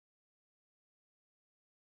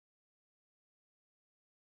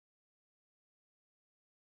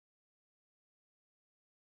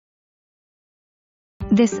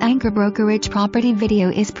This Anchor Brokerage property video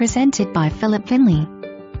is presented by Philip Finley.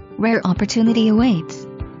 Rare opportunity awaits.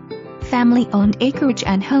 Family-owned acreage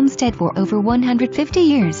and homestead for over 150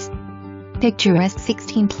 years. Picturesque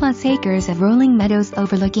 16-plus acres of rolling meadows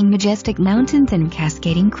overlooking majestic mountains and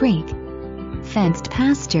cascading creek. Fenced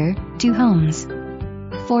pasture, 2 homes.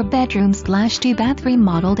 4 bedrooms/2-bath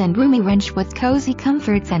remodeled and roomy ranch with cozy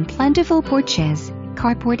comforts and plentiful porches,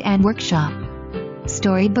 carport and workshop.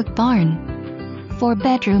 Storybook barn. 4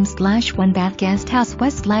 bedrooms/1-bath guest house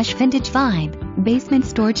west/vintage vibe, basement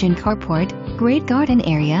storage and carport, great garden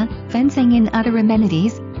area, fencing and other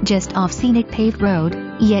amenities, just off scenic paved road,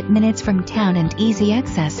 yet minutes from town and easy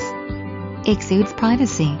access. Exudes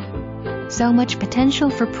privacy. So much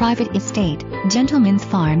potential for private estate, gentleman's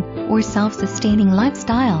farm, or self-sustaining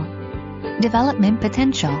lifestyle. Development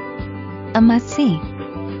potential. A must-see.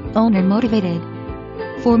 Owner motivated.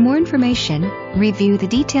 For more information, review the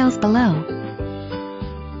details below.